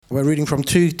We're reading from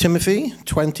 2 Timothy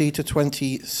 20 to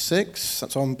 26.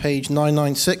 That's on page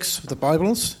 996 of the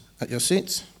Bibles at your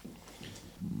seats.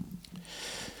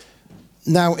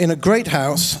 Now, in a great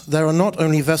house, there are not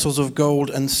only vessels of gold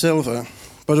and silver,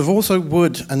 but of also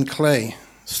wood and clay,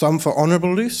 some for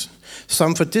honorable use,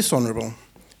 some for dishonorable.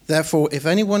 Therefore, if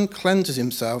anyone cleanses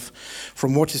himself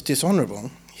from what is dishonorable,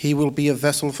 he will be a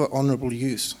vessel for honorable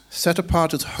use, set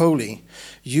apart as holy,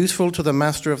 useful to the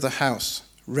master of the house,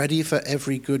 ready for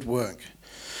every good work.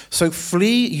 So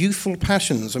flee youthful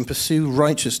passions and pursue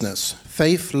righteousness,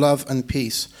 faith, love, and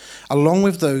peace, along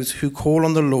with those who call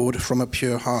on the Lord from a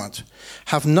pure heart.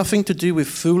 Have nothing to do with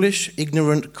foolish,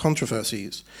 ignorant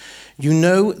controversies. You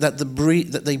know that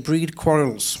they breed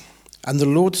quarrels, and the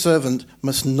Lord's servant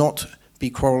must not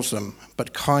be quarrelsome,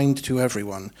 but kind to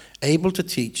everyone, able to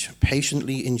teach,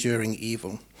 patiently enduring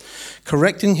evil,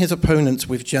 correcting his opponents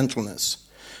with gentleness.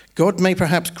 God may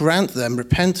perhaps grant them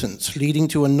repentance, leading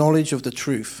to a knowledge of the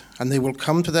truth, and they will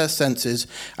come to their senses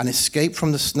and escape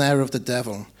from the snare of the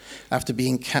devil after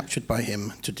being captured by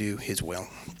him to do his will.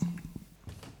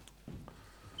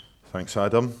 Thanks,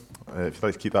 Adam. If you'd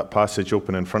like to keep that passage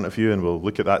open in front of you, and we'll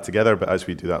look at that together, but as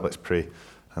we do that, let's pray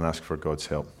and ask for God's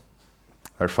help.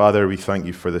 Our Father, we thank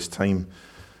you for this time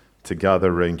to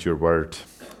gather around your word,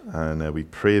 and we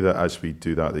pray that as we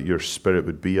do that, that your Spirit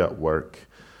would be at work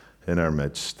in our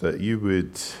midst, that you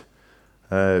would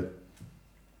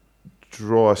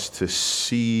draw us to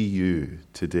see you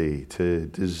today, to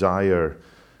desire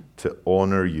to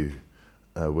honor you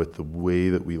with the way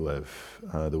that we live,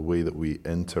 the way that we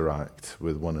interact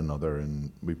with one another.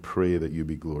 And we pray that you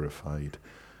be glorified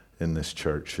in this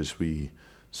church as we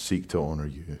seek to honor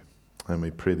you. And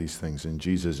we pray these things in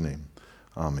Jesus' name.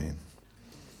 Amen.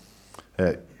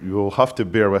 You will have to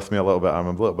bear with me a little bit. I'm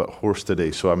a little bit hoarse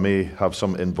today, so I may have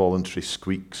some involuntary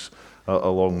squeaks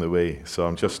along the way. So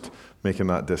I'm just making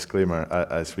that disclaimer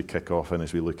as we kick off and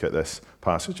as we look at this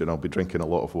passage. And I'll be drinking a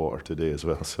lot of water today as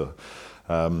well. So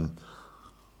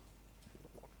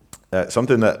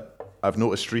something that I've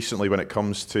noticed recently when it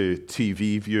comes to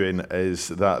TV viewing is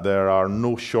that there are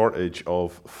no shortage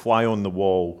of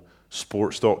fly-on-the-wall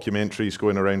sports documentaries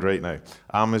going around right now.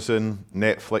 Amazon,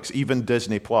 Netflix, even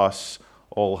Disney Plus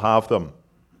all have them.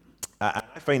 I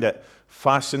find it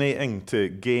fascinating to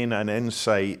gain an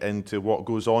insight into what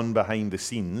goes on behind the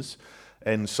scenes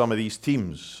in some of these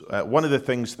teams. One of the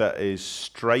things that is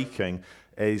striking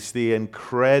is the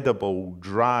incredible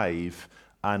drive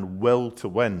and will to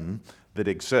win that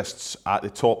exists at the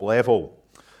top level.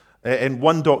 In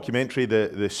one documentary,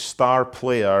 the star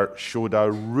player showed a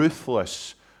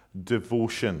ruthless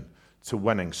devotion to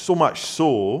winning, so much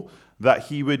so that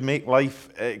he would make life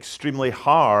extremely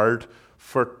hard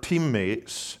for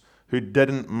teammates who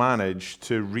didn't manage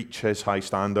to reach his high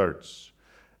standards.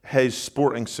 His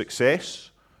sporting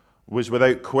success was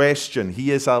without question.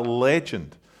 He is a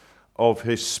legend of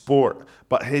his sport,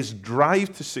 but his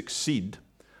drive to succeed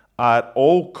at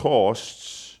all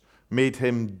costs made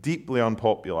him deeply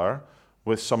unpopular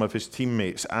with some of his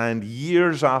teammates. And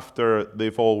years after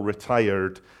they've all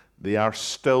retired, they are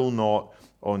still not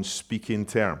on speaking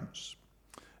terms.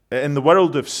 In the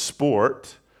world of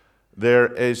sport,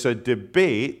 there is a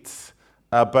debate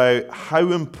about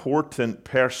how important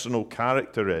personal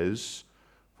character is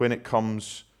when it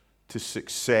comes to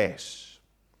success.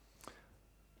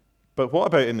 But what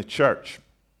about in the church?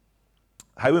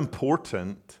 How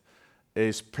important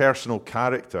is personal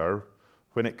character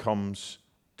when it comes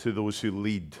to those who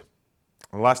lead?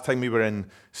 Last time we were in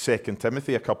 2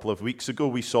 Timothy a couple of weeks ago,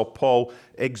 we saw Paul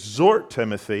exhort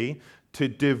Timothy to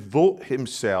devote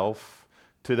himself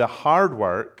to the hard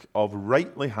work of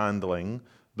rightly handling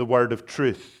the word of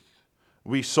truth.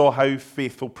 We saw how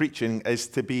faithful preaching is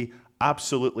to be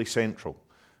absolutely central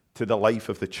to the life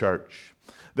of the church.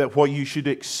 That what you should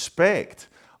expect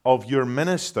of your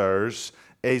ministers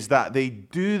is that they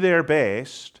do their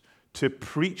best to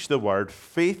preach the word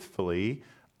faithfully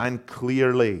and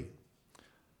clearly.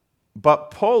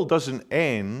 But Paul doesn't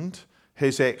end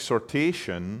his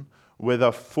exhortation with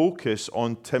a focus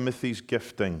on Timothy's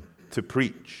gifting to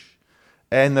preach.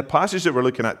 In the passage that we're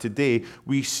looking at today,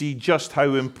 we see just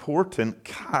how important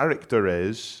character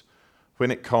is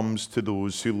when it comes to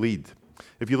those who lead.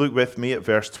 If you look with me at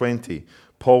verse 20,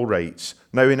 Paul writes,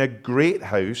 "Now in a great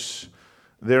house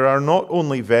there are not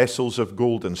only vessels of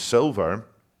gold and silver,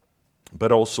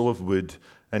 but also of wood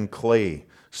and clay,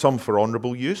 some for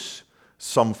honorable use,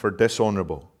 some for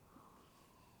dishonorable."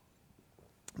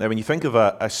 Now, when you think of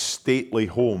a stately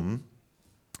home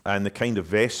and the kind of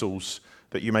vessels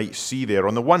that you might see there,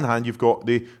 on the one hand, you've got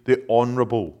the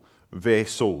honorable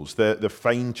vessels, the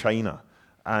fine china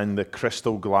and the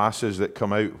crystal glasses that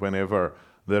come out whenever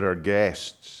There are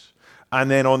guests. And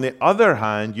then on the other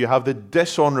hand, you have the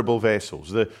dishonorable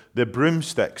vessels, the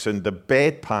broomsticks and the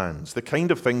bedpans, the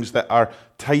kind of things that are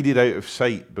tidied out of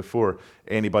sight before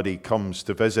anybody comes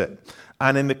to visit.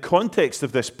 And in the context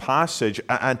of this passage,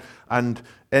 and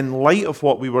in light of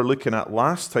what we were looking at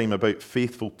last time about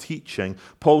faithful teaching,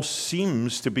 Paul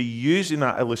seems to be using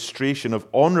that illustration of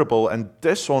honorable and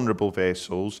dishonorable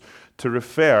vessels to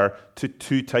refer to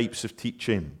two types of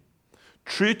teaching.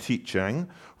 True teaching,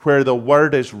 where the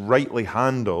word is rightly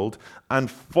handled,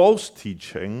 and false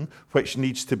teaching, which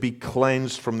needs to be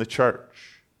cleansed from the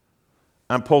church.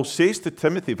 And Paul says to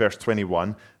Timothy, verse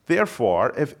 21,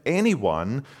 therefore, if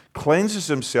anyone cleanses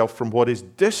himself from what is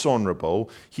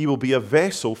dishonorable, he will be a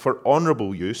vessel for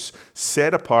honorable use,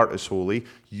 set apart as holy,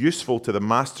 useful to the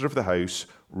master of the house,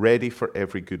 ready for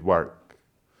every good work.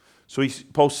 So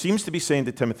Paul seems to be saying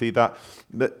to Timothy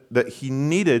that he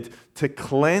needed to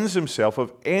cleanse himself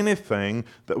of anything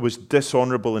that was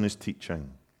dishonorable in his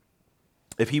teaching.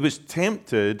 If he was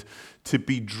tempted to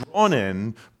be drawn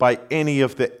in by any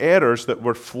of the errors that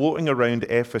were floating around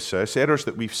Ephesus, errors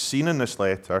that we've seen in this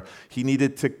letter, he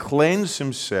needed to cleanse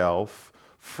himself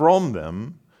from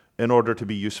them in order to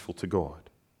be useful to God.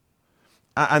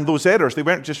 And those errors, they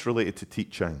weren't just related to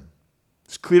teaching.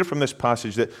 It's clear from this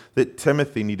passage that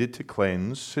Timothy needed to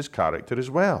cleanse his character as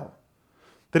well.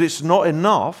 That it's not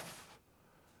enough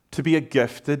to be a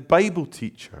gifted Bible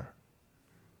teacher.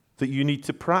 That you need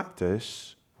to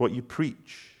practice what you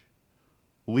preach.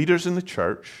 Leaders in the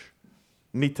church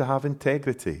need to have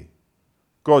integrity.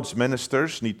 God's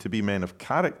ministers need to be men of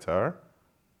character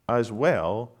as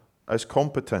well as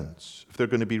competence if they're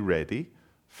going to be ready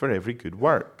for every good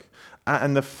work.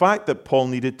 And the fact that Paul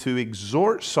needed to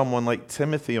exhort someone like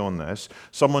Timothy on this,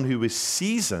 someone who was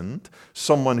seasoned,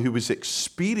 someone who was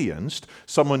experienced,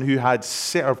 someone who had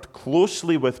served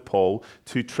closely with Paul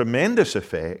to tremendous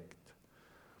effect,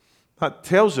 that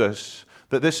tells us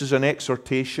that this is an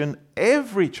exhortation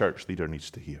every church leader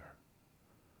needs to hear,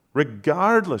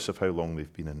 regardless of how long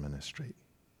they've been in ministry.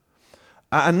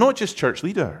 And not just church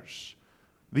leaders.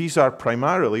 These are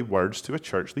primarily words to a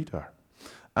church leader.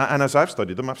 And as I've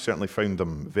studied them, I've certainly found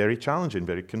them very challenging,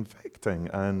 very convicting,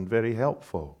 and very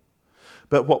helpful.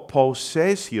 But what Paul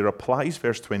says here applies,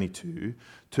 verse 22,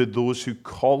 to those who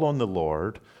call on the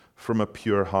Lord from a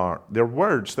pure heart. They're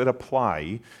words that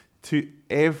apply to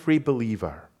every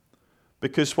believer.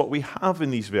 Because what we have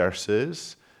in these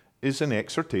verses is an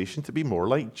exhortation to be more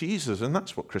like Jesus. And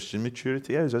that's what Christian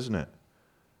maturity is, isn't it?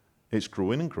 It's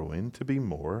growing and growing to be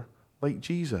more like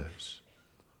Jesus.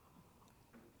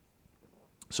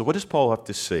 So what does Paul have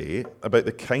to say about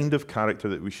the kind of character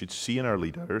that we should see in our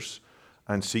leaders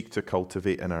and seek to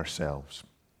cultivate in ourselves?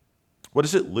 What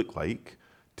does it look like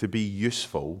to be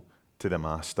useful to the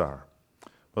master?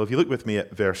 Well, if you look with me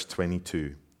at verse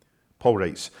 22, Paul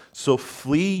writes, so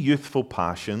flee youthful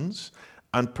passions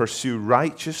and pursue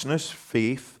righteousness,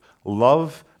 faith,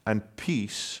 love, and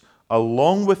peace,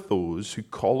 along with those who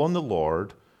call on the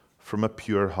Lord from a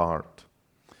pure heart.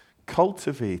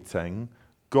 Cultivating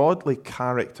godly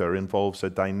character involves a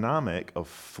dynamic of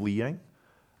fleeing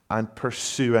and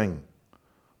pursuing.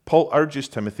 Paul urges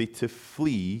Timothy to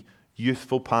flee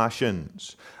youthful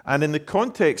passions. And in the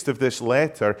context of this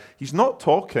letter, he's not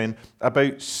talking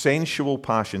about sensual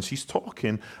passions. He's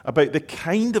talking about the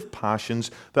kind of passions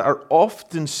that are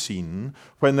often seen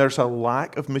when there's a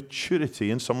lack of maturity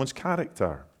in someone's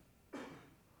character,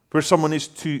 where someone is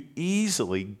too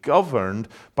easily governed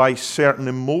by certain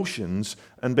emotions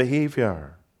and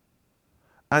behavior.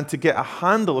 And to get a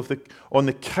handle on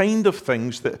the kind of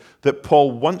things that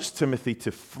Paul wants Timothy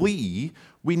to flee,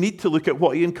 we need to look at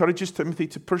what he encourages Timothy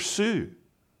to pursue.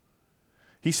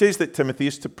 He says that Timothy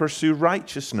is to pursue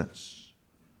righteousness.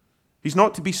 He's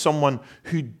not to be someone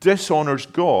who dishonors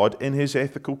God in his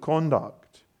ethical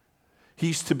conduct.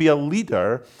 He's to be a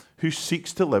leader who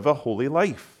seeks to live a holy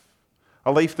life,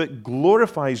 a life that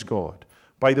glorifies God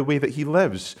by the way that he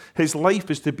lives. His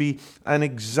life is to be an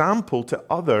example to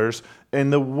others in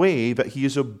the way that he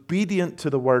is obedient to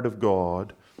the word of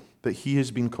God that he has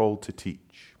been called to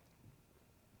teach.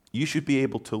 You should be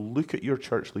able to look at your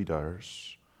church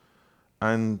leaders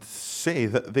and say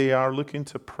that they are looking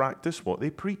to practice what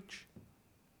they preach.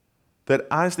 That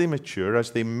as they mature,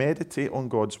 as they meditate on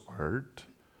God's word,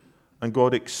 and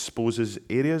God exposes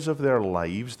areas of their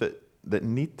lives that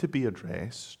need to be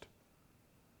addressed,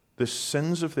 the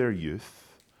sins of their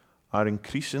youth are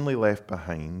increasingly left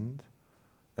behind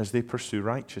as they pursue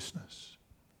righteousness.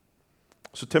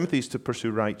 So Timothy is to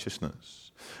pursue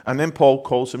righteousness. And then Paul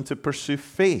calls him to pursue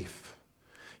faith.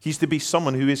 He's to be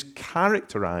someone who is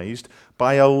characterized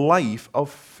by a life of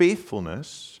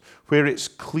faithfulness, where it's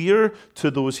clear to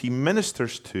those he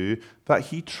ministers to that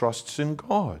he trusts in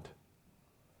God.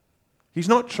 He's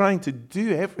not trying to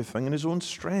do everything in his own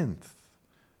strength.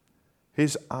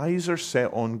 His eyes are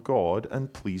set on God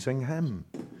and pleasing him.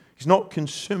 He's not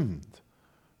consumed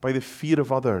by the fear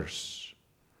of others,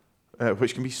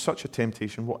 which can be such a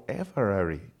temptation, whatever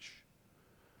our age.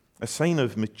 A sign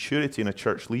of maturity in a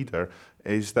church leader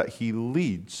is that he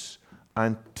leads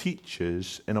and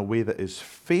teaches in a way that is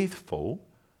faithful,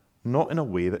 not in a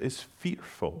way that is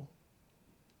fearful.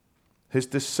 His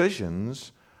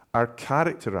decisions are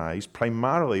characterized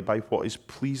primarily by what is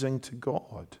pleasing to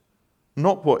God,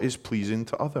 not what is pleasing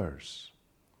to others.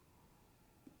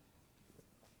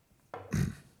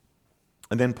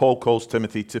 And then Paul calls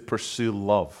Timothy to pursue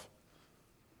love,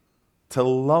 to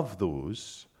love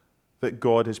those that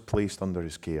God has placed under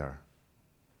his care,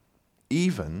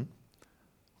 even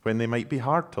when they might be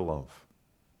hard to love.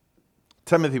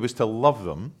 Timothy was to love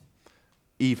them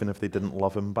even if they didn't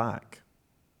love him back,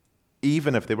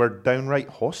 even if they were downright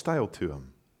hostile to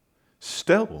him.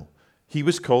 Still, he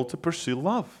was called to pursue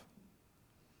love.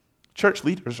 Church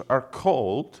leaders are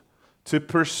called to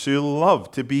pursue love,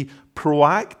 to be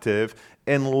proactive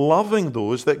in loving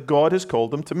those that God has called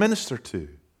them to minister to.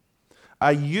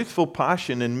 A youthful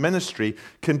passion in ministry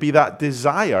can be that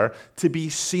desire to be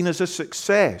seen as a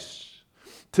success,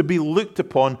 to be looked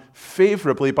upon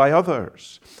favorably by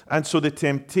others. And so the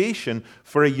temptation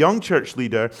for a young church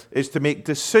leader is to make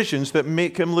decisions that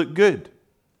make him look good.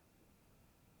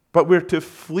 But we're to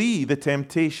flee the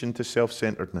temptation to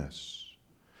self-centeredness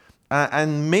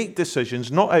and make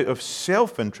decisions not out of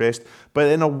self-interest, but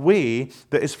in a way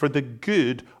that is for the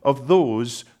good of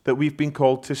those that we've been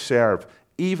called to serve,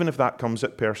 even if that comes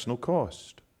at personal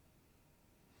cost.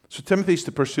 So Timothy's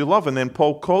to pursue love, and then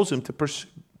Paul calls him to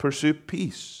pursue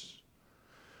peace.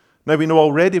 Now we know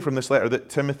already from this letter that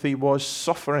Timothy was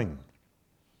suffering.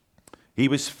 He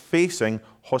was facing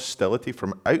hostility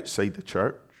from outside the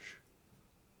church,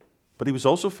 but he was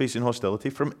also facing hostility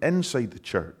from inside the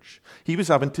church. He was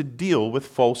having to deal with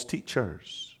false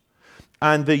teachers.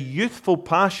 And the youthful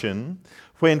passion,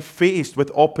 when faced with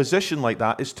opposition like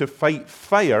that, is to fight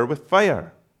fire with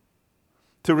fire,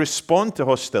 to respond to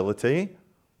hostility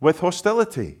with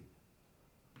hostility,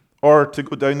 or to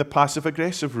go down the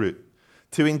passive-aggressive route,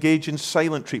 to engage in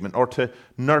silent treatment, or to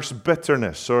nurse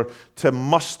bitterness, or to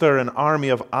muster an army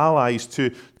of allies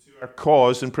to our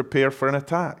cause and prepare for an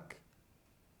attack.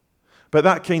 But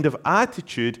that kind of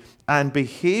attitude and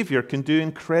behavior can do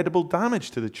incredible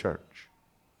damage to the church.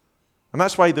 And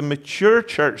that's why the mature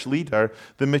church leader,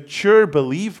 the mature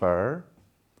believer,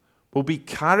 will be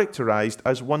characterized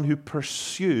as one who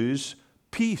pursues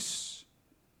peace,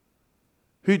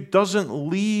 who doesn't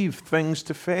leave things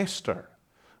to fester,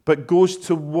 but goes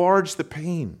towards the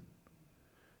pain,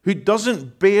 who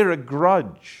doesn't bear a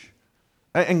grudge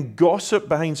and gossip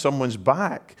behind someone's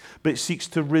back, but seeks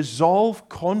to resolve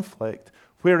conflict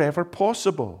wherever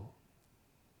possible.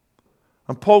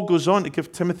 And Paul goes on to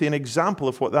give Timothy an example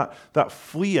of what that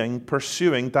fleeing,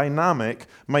 pursuing dynamic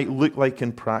might look like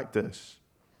in practice.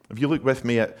 If you look with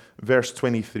me at verse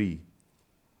 23.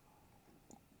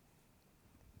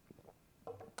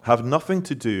 Have nothing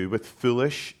to do with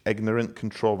foolish, ignorant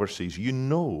controversies. You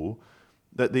know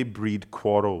that they breed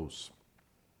quarrels.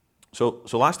 So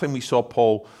last time we saw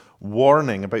Paul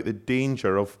warning about the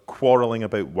danger of quarreling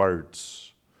about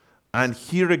words. And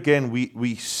here again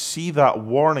we see that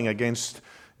warning against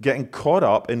getting caught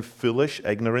up in foolish,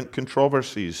 ignorant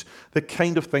controversies, the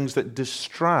kind of things that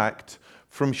distract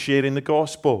from sharing the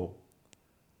gospel.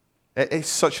 It's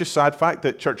such a sad fact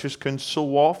that churches can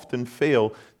so often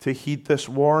fail to heed this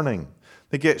warning.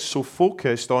 They get so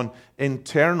focused on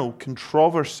internal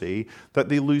controversy that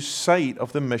they lose sight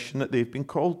of the mission that they've been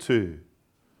called to.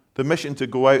 The mission to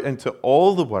go out into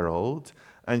all the world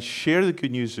and share the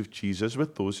good news of Jesus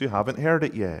with those who haven't heard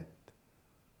it yet.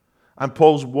 And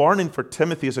Paul's warning for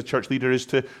Timothy as a church leader is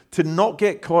to not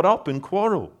get caught up in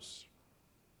quarrels,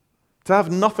 to have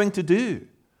nothing to do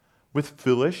with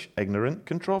foolish, ignorant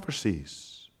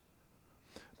controversies,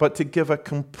 but to give a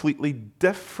completely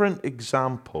different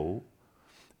example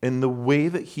in the way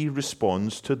that he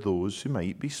responds to those who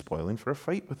might be spoiling for a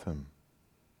fight with him.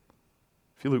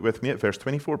 If you look with me at verse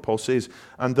 24, Paul says,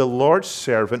 "And the Lord's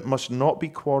servant must not be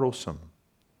quarrelsome,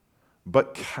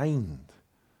 but kind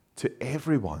to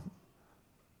everyone,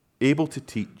 able to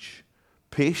teach,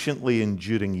 patiently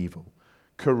enduring evil,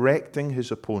 correcting his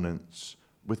opponents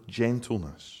with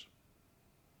gentleness."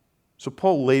 So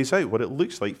Paul lays out what it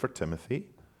looks like for Timothy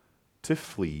to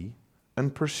flee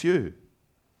and pursue.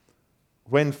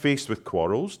 When faced with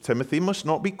quarrels, Timothy must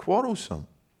not be quarrelsome,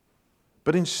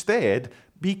 but instead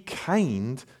be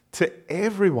kind to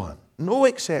everyone, no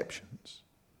exceptions.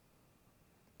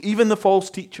 Even the false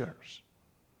teachers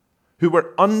who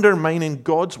were undermining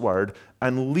God's word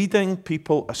and leading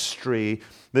people astray,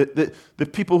 the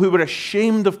people who were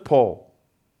ashamed of Paul,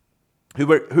 who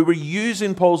were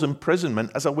using Paul's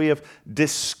imprisonment as a way of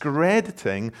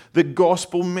discrediting the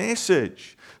gospel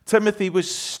message. Timothy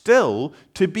was still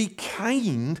to be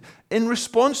kind in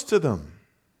response to them.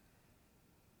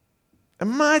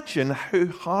 Imagine how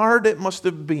hard it must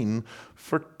have been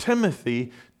for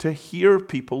Timothy to hear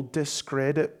people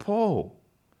discredit Paul,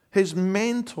 his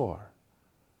mentor,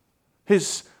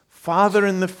 his father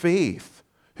in the faith,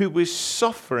 who was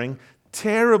suffering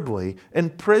terribly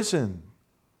in prison.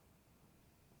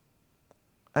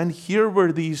 And here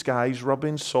were these guys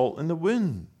rubbing salt in the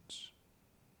wounds.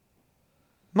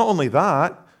 Not only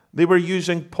that, they were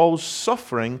using Paul's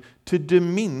suffering to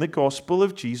demean the gospel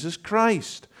of Jesus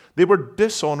Christ. They were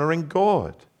dishonoring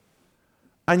God.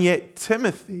 And yet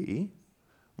Timothy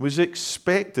was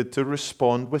expected to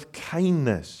respond with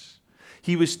kindness.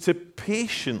 He was to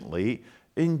patiently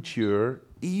endure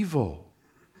evil.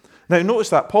 Now notice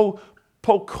that Paul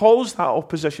calls that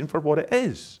opposition for what it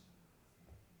is.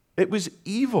 It was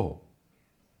evil.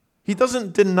 He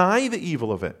doesn't deny the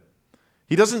evil of it.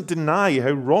 He doesn't deny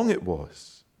how wrong it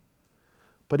was.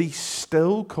 But he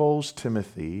still calls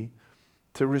Timothy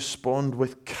to respond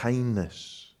with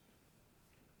kindness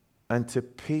and to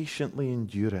patiently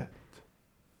endure it.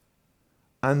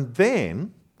 And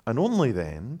then, and only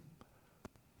then,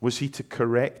 was he to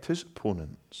correct his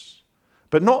opponents.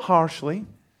 But not harshly,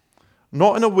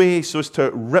 not in a way so as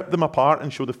to rip them apart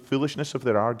and show the foolishness of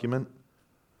their argument.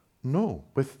 No,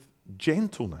 with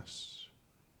gentleness.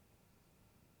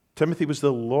 Timothy was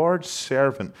the Lord's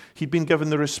servant. He'd been given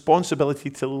the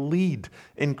responsibility to lead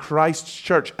in Christ's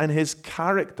church, and his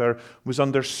character was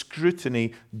under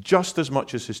scrutiny just as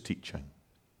much as his teaching.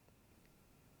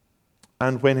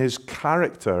 And when his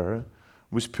character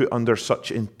was put under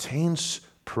such intense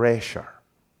pressure,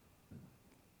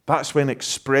 that's when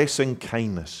expressing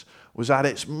kindness was at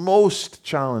its most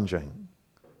challenging.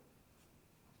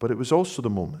 But it was also the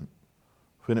moment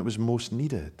when it was most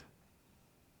needed.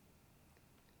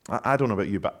 I don't know about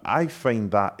you, but I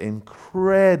find that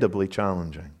incredibly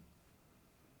challenging.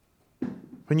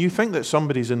 When you think that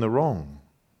somebody's in the wrong,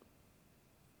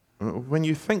 when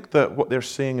you think that what they're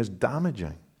saying is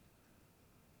damaging,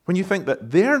 when you think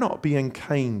that they're not being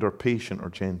kind or patient or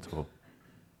gentle,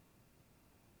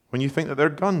 when you think that their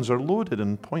guns are loaded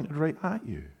and pointed right at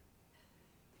you,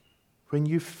 when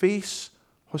you face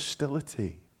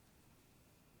hostility,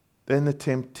 then the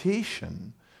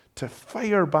temptation to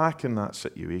fire back in that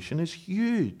situation is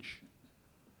huge.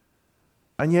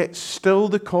 And yet still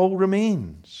the call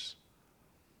remains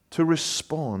to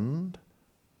respond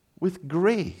with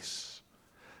grace,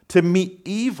 to meet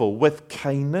evil with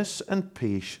kindness and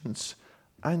patience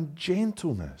and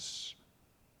gentleness.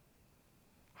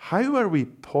 How are we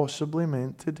possibly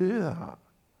meant to do that?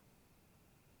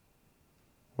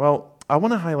 Well, I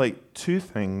want to highlight two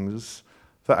things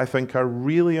that I think are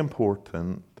really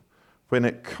important when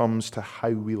it comes to how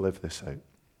we live this out.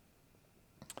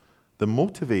 The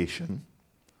motivation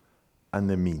and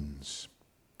the means.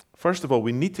 First of all,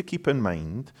 we need to keep in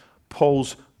mind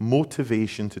Paul's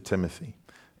motivation to Timothy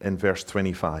in verse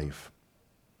 25.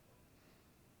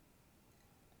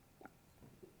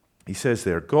 He says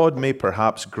there, God may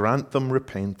perhaps grant them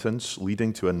repentance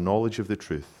leading to a knowledge of the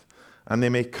truth, and they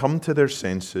may come to their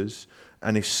senses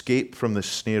and escape from the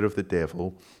snare of the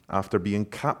devil after being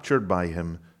captured by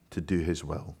him to do his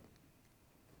will.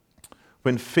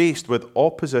 When faced with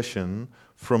opposition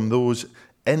from those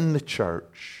in the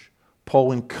church,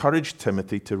 Paul encouraged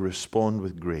Timothy to respond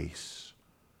with grace,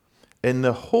 in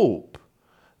the hope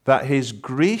that his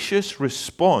gracious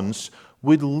response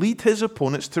would lead his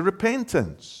opponents to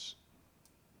repentance.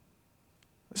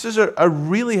 This is a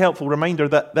really helpful reminder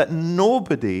that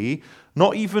nobody,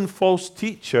 not even false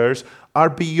teachers, are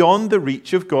beyond the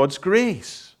reach of God's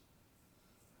grace.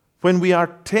 When we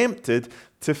are tempted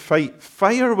to fight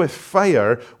fire with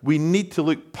fire, we need to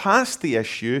look past the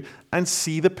issue and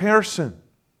see the person.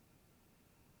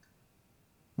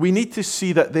 We need to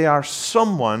see that they are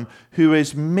someone who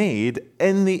is made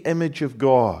in the image of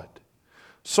God,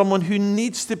 someone who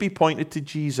needs to be pointed to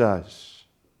Jesus,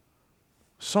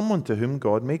 someone to whom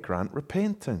God may grant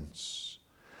repentance.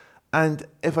 And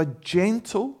if a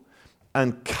gentle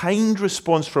and kind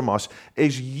response from us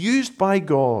is used by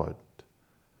God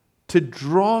to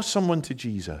draw someone to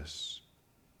Jesus,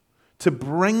 to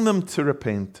bring them to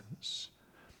repentance,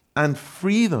 and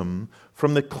free them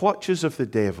from the clutches of the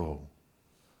devil,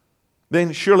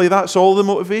 then surely that's all the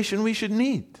motivation we should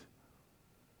need.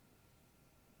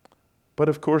 But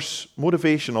of course,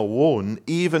 motivation alone,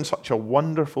 even such a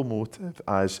wonderful motive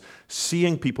as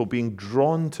seeing people being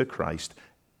drawn to Christ,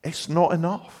 it's not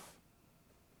enough.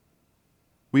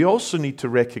 We also need to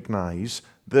recognize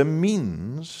the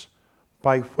means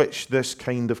by which this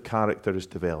kind of character is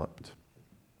developed.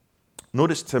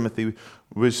 Notice Timothy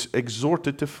was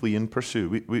exhorted to flee and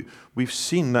pursue. We've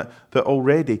seen that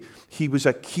already. He was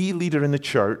a key leader in the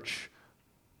church,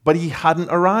 but he hadn't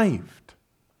arrived.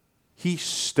 He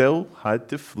still had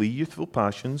to flee youthful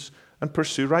passions and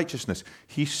pursue righteousness.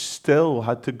 He still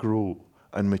had to grow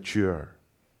and mature.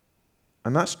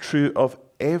 And that's true of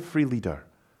every leader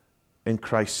in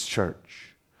Christ's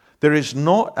church. There is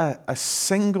not a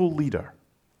single leader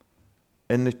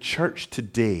in the church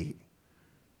today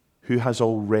who has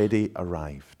already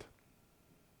arrived,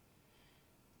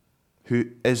 who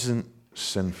isn't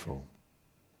sinful,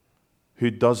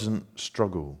 who doesn't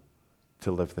struggle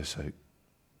to live this out.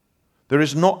 There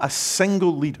is not a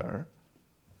single leader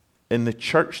in the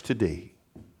church today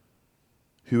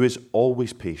who is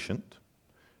always patient,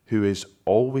 who is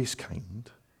always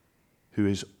kind, who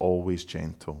is always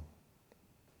gentle.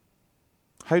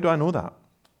 How do I know that?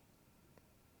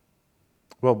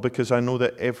 Well, because I know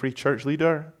that every church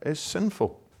leader is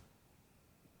sinful.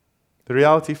 The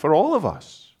reality for all of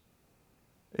us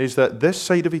is that this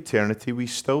side of eternity, we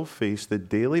still face the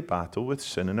daily battle with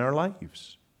sin in our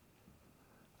lives.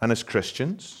 And as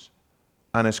Christians,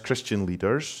 and as Christian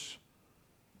leaders,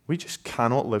 we just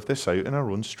cannot live this out in our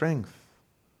own strength.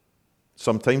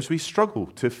 Sometimes we struggle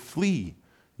to flee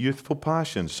youthful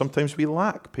passions. Sometimes we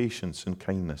lack patience and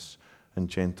kindness and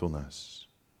gentleness.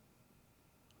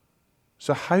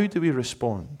 So how do we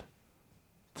respond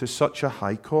to such a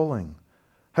high calling?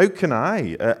 How can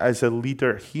I, as a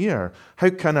leader here, how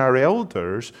can our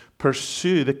elders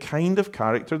pursue the kind of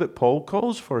character that Paul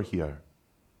calls for here?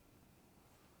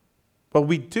 Well,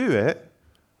 we do it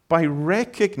by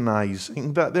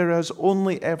recognizing that there has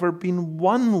only ever been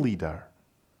one leader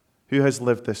who has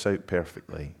lived this out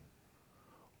perfectly.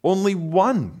 Only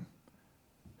one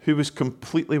who was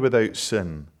completely without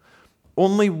sin.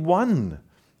 Only one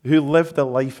who lived a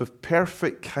life of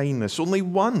perfect kindness. Only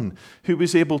one who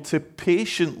was able to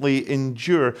patiently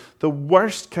endure the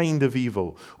worst kind of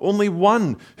evil. Only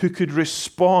one who could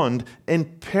respond in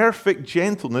perfect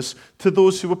gentleness to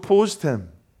those who opposed him.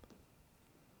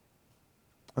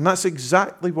 And that's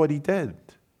exactly what he did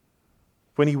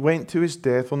when he went to his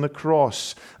death on the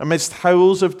cross. Amidst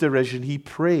howls of derision, he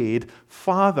prayed,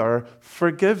 "Father,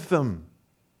 forgive them."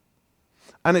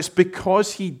 And it's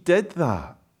because he did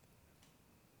that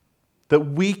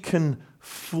we can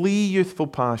flee youthful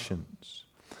passions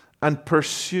and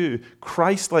pursue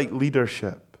Christ-like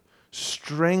leadership,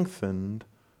 strengthened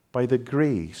by the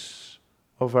grace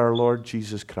of our Lord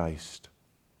Jesus Christ.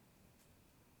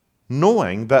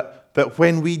 Knowing that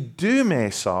when we do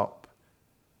mess up,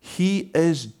 he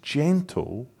is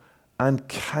gentle and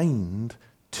kind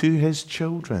to his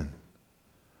children.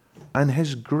 And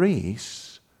his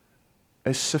grace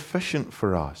is sufficient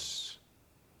for us.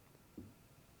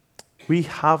 We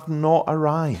have not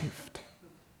arrived.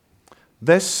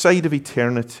 This side of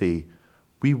eternity,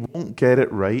 we won't get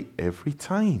it right every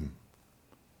time.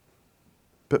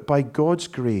 But by God's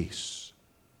grace,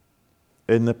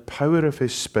 in the power of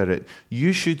his Spirit,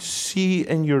 you should see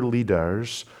in your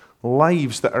leaders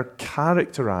lives that are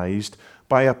characterized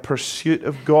by a pursuit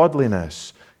of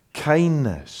godliness,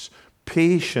 kindness,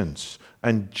 patience,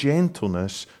 and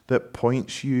gentleness that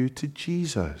points you to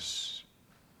Jesus.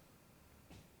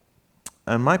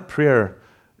 And my prayer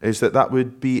is that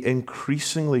would be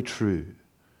increasingly true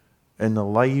in the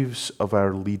lives of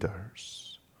our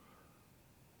leaders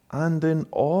and in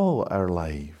all our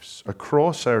lives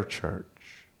across our church.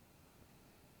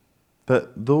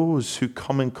 That those who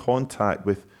come in contact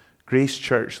with Grace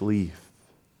Church Leith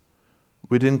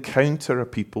would encounter a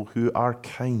people who are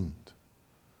kind,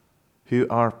 who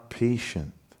are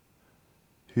patient,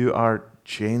 who are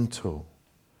gentle,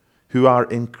 who are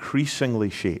increasingly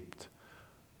shaped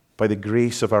by the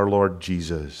grace of our Lord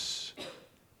Jesus.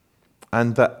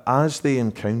 And that as they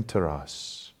encounter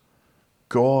us,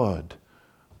 God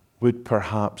would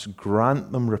perhaps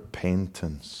grant them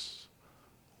repentance,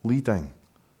 leading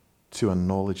to a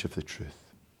knowledge of the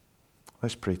truth.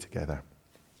 Let's pray together.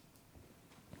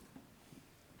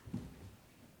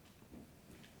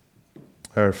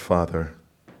 Our Father,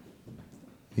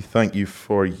 we thank you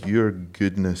for your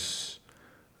goodness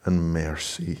and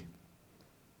mercy,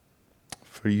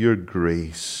 for your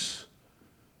grace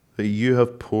that you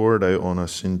have poured out on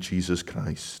us in Jesus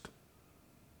Christ.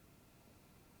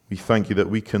 We thank you that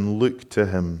we can look to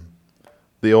him,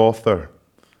 the author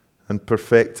and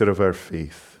perfecter of our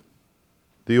faith,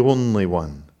 the only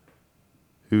one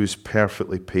who is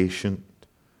perfectly patient,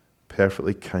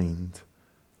 perfectly kind,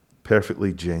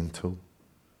 perfectly gentle,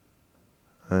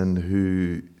 and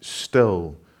who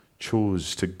still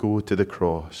chose to go to the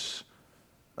cross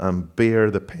and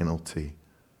bear the penalty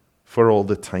for all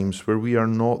the times where we are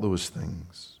not those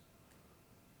things.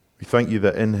 We thank you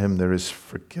that in him there is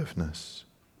forgiveness.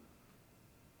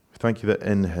 We thank you that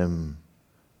in him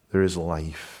there is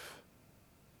life.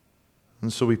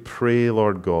 And so we pray,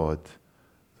 Lord God,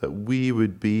 that we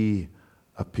would be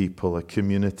a people, a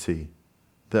community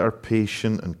that are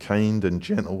patient and kind and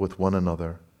gentle with one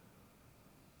another,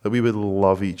 that we would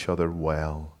love each other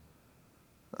well,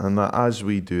 and that as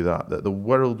we do that, that the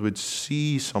world would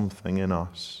see something in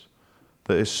us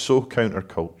that is so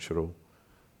countercultural,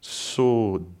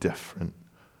 so different,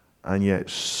 and yet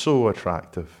so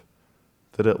attractive,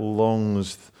 that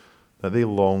they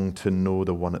long to know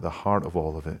the one at the heart of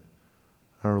all of it,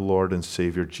 our Lord and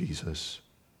Savior Jesus.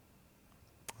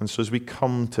 And so as we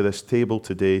come to this table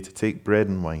today to take bread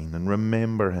and wine and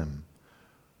remember him,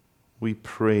 we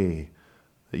pray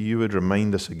that you would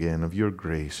remind us again of your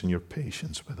grace and your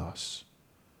patience with us.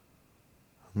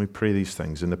 And we pray these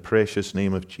things in the precious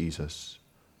name of Jesus.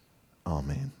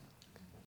 Amen.